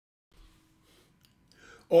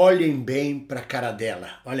Olhem bem para a cara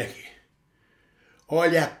dela. Olha aqui.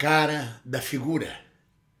 Olha a cara da figura.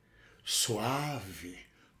 Suave,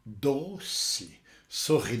 doce,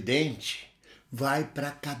 sorridente. Vai para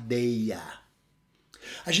a cadeia.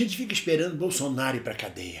 A gente fica esperando Bolsonaro ir para a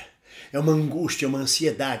cadeia. É uma angústia, é uma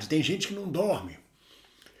ansiedade. Tem gente que não dorme.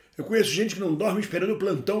 Eu conheço gente que não dorme esperando o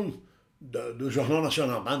plantão do Jornal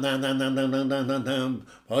Nacional.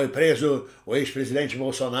 Foi preso o ex-presidente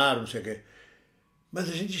Bolsonaro, não sei o quê. Mas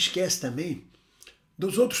a gente esquece também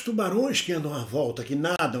dos outros tubarões que andam à volta, que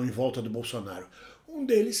nadam em volta do Bolsonaro. Um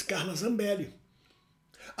deles, Carla Zambelli.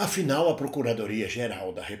 Afinal, a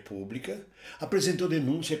Procuradoria-Geral da República apresentou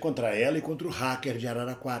denúncia contra ela e contra o hacker de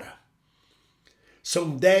Araraquara.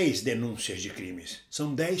 São 10 denúncias de crimes.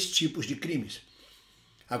 São 10 tipos de crimes.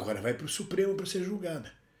 Agora vai para o Supremo para ser julgada.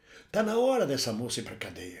 Está na hora dessa moça ir para a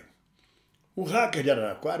cadeia. O hacker de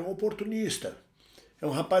Araraquara é um oportunista. É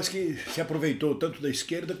um rapaz que se aproveitou tanto da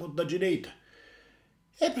esquerda quanto da direita.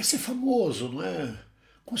 É para ser famoso, não é?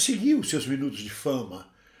 Conseguiu seus minutos de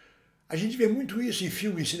fama. A gente vê muito isso em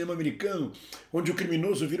filme, em cinema americano, onde o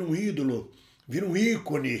criminoso vira um ídolo, vira um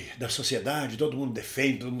ícone da sociedade, todo mundo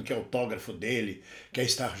defende, todo mundo quer autógrafo dele, quer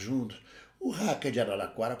estar junto. O hacker de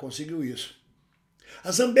Araraquara conseguiu isso.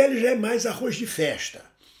 A Zambelli já é mais arroz de festa.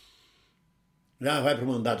 Já vai para o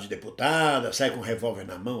mandato de deputada, sai com um revólver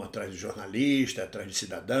na mão atrás de jornalista, atrás de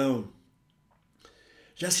cidadão.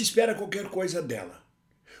 Já se espera qualquer coisa dela.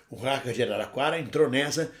 O hacker de Araraquara entrou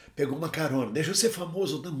nessa, pegou uma carona. Deixa eu ser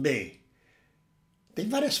famoso também. Tem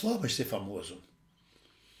várias formas de ser famoso.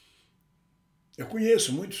 Eu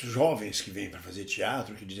conheço muitos jovens que vêm para fazer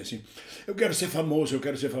teatro, que dizem assim, eu quero ser famoso, eu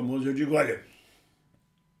quero ser famoso. Eu digo, olha,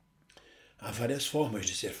 há várias formas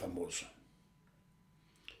de ser famoso.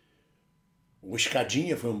 O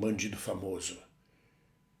Escadinha foi um bandido famoso.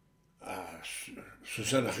 A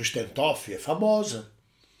Susana Ristenhoff é famosa.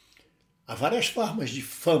 Há várias formas de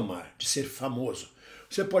fama, de ser famoso.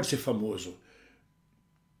 Você pode ser famoso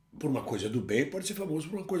por uma coisa do bem, pode ser famoso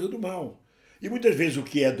por uma coisa do mal. E muitas vezes o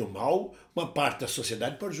que é do mal, uma parte da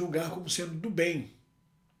sociedade pode julgar como sendo do bem.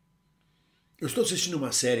 Eu estou assistindo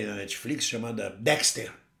uma série na Netflix chamada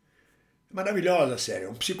Dexter. Maravilhosa a série, é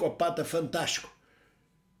um psicopata fantástico.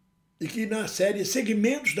 E que na série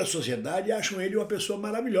segmentos da sociedade acham ele uma pessoa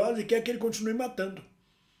maravilhosa e quer que ele continue matando.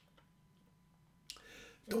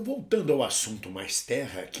 Então, voltando ao assunto mais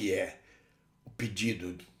terra, que é o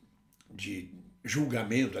pedido de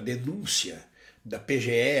julgamento, a denúncia da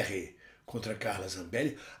PGR contra Carla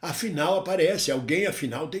Zambelli, afinal aparece, alguém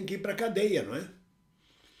afinal tem que ir para a cadeia, não é?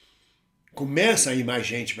 Começa a ir mais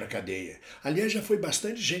gente para a cadeia. Aliás, já foi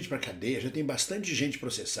bastante gente para a cadeia, já tem bastante gente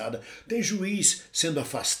processada, tem juiz sendo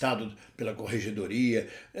afastado pela corregedoria,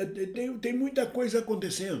 tem muita coisa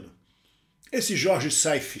acontecendo. Esse Jorge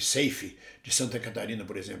Seife, de Santa Catarina,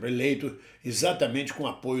 por exemplo, eleito exatamente com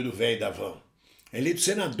apoio do velho da van, eleito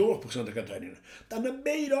senador por Santa Catarina, está na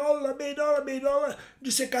beirola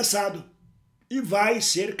de ser cassado. E vai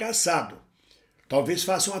ser cassado. Talvez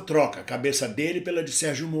façam a troca, a cabeça dele pela de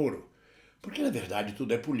Sérgio Moro. Porque, na verdade,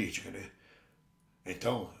 tudo é política, né?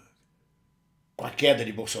 Então, com a queda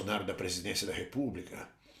de Bolsonaro da presidência da República,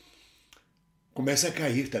 começa a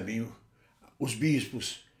cair também os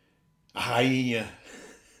bispos, a rainha,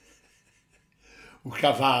 os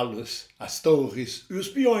cavalos, as torres e os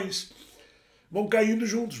peões. Vão caindo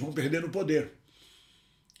juntos, vão perdendo o poder.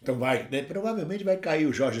 Então provavelmente vai cair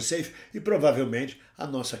o Jorge Seife e provavelmente a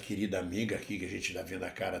nossa querida amiga aqui, que a gente está vendo a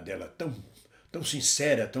cara dela tão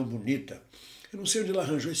sincera, tão bonita. Eu não sei onde ela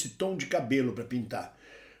arranjou esse tom de cabelo para pintar.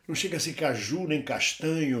 Não chega a ser caju nem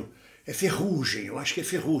castanho, é ferrugem, eu acho que é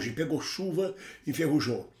ferrugem. Pegou chuva e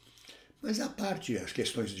enferrujou. Mas à parte as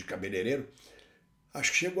questões de cabeleireiro,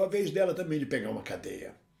 acho que chegou a vez dela também de pegar uma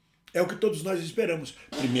cadeia. É o que todos nós esperamos.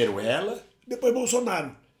 Primeiro ela, depois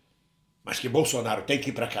Bolsonaro. Mas que Bolsonaro tem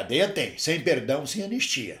que ir para a cadeia, tem. Sem perdão, sem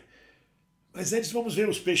anistia. Mas antes vamos ver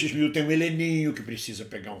os peixes mil. Tem o Heleninho que precisa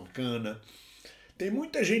pegar uma cana. Tem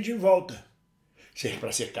muita gente em volta.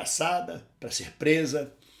 Para ser caçada, para ser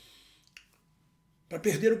presa, para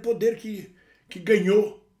perder o poder que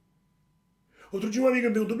ganhou. Outro dia uma amiga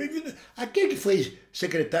meu do Bemvindo, aquele que foi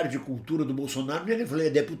secretário de Cultura do Bolsonaro, ele falou, é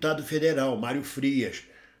deputado federal, Mário Frias.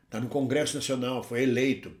 Está no Congresso Nacional, foi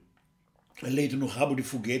eleito no rabo de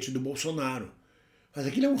foguete do Bolsonaro. Mas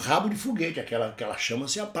aquilo é um rabo de foguete, aquela chama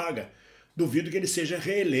se apaga. Duvido que ele seja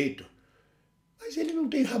reeleito. Mas ele não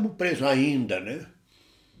tem rabo preso ainda, né?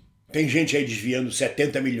 Tem gente aí desviando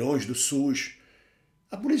 70 milhões do SUS.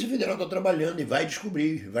 A Polícia Federal está trabalhando e vai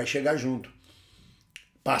descobrir, vai chegar junto.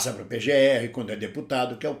 Passa para a PGR quando é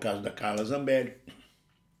deputado, que é o caso da Carla Zambelli.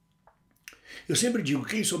 Eu sempre digo,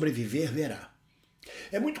 quem sobreviver verá.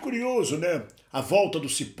 É muito curioso, né? A volta do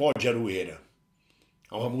cipó de aroeira.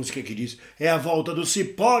 Há uma música que diz: é a volta do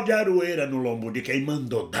cipó de aroeira no lombo de quem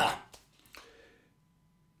mandou dar.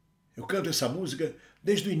 Eu canto essa música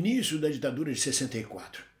desde o início da ditadura de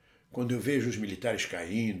 64, quando eu vejo os militares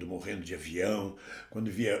caindo, morrendo de avião, quando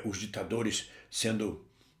via os ditadores sendo,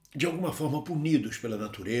 de alguma forma, punidos pela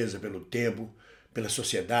natureza, pelo tempo, pela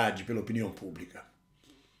sociedade, pela opinião pública,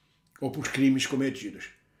 ou por crimes cometidos.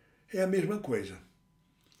 É a mesma coisa.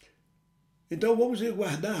 Então vamos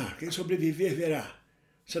guardar, quem sobreviver verá.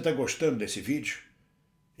 Você está gostando desse vídeo?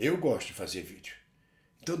 Eu gosto de fazer vídeo.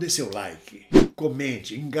 Então dê seu like,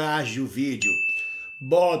 comente, engaje o vídeo.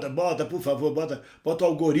 Bota, por favor, bota o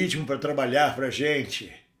algoritmo para trabalhar para a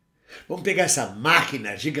gente. Vamos pegar essa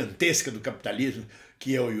máquina gigantesca do capitalismo,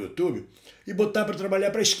 que é o YouTube, e botar para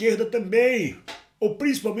trabalhar para a esquerda também. Ou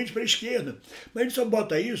principalmente para a esquerda. Mas a gente só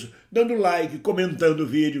bota isso dando like, comentando o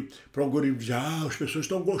vídeo, para o algoritmo dizer: as pessoas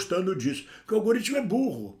estão gostando disso. Porque o algoritmo é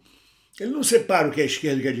burro. Ele não separa o que é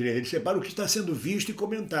esquerda e o que é direita, ele separa o que está sendo visto e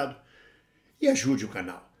comentado. E ajude o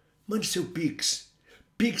canal. Mande seu Pix.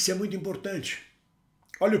 Pix é muito importante.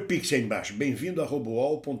 Olha o Pix aí embaixo,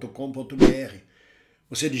 bemvindo@uol.com.br.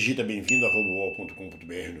 Você digita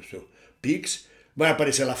bemvindo@uol.com.br no seu Pix. Vai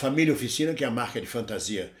aparecer lá Família Oficina, que é a marca de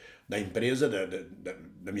fantasia da empresa,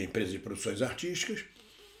 da minha empresa de produções artísticas.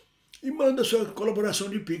 E manda sua colaboração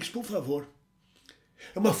de Pix, por favor.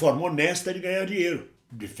 É uma forma honesta de ganhar dinheiro,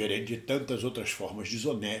 diferente de tantas outras formas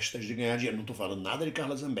desonestas de ganhar dinheiro. Não estou falando nada de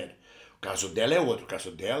Carla Zambelli. O caso dela é outro. O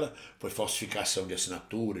caso dela foi falsificação de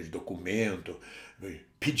assinatura, de documento,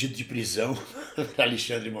 pedido de prisão para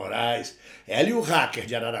Alexandre de Moraes. Ela e o hacker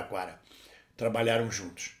de Araraquara trabalharam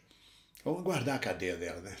juntos. Vamos guardar a cadeia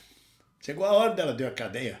dela, né? Chegou a hora dela, deu a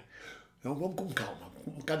cadeia. Então vamos com calma,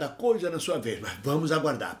 cada coisa na sua vez, mas vamos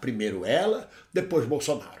aguardar. Primeiro ela, depois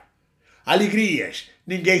Bolsonaro. Alegrias,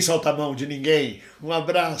 ninguém solta a mão de ninguém. Um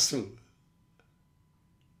abraço.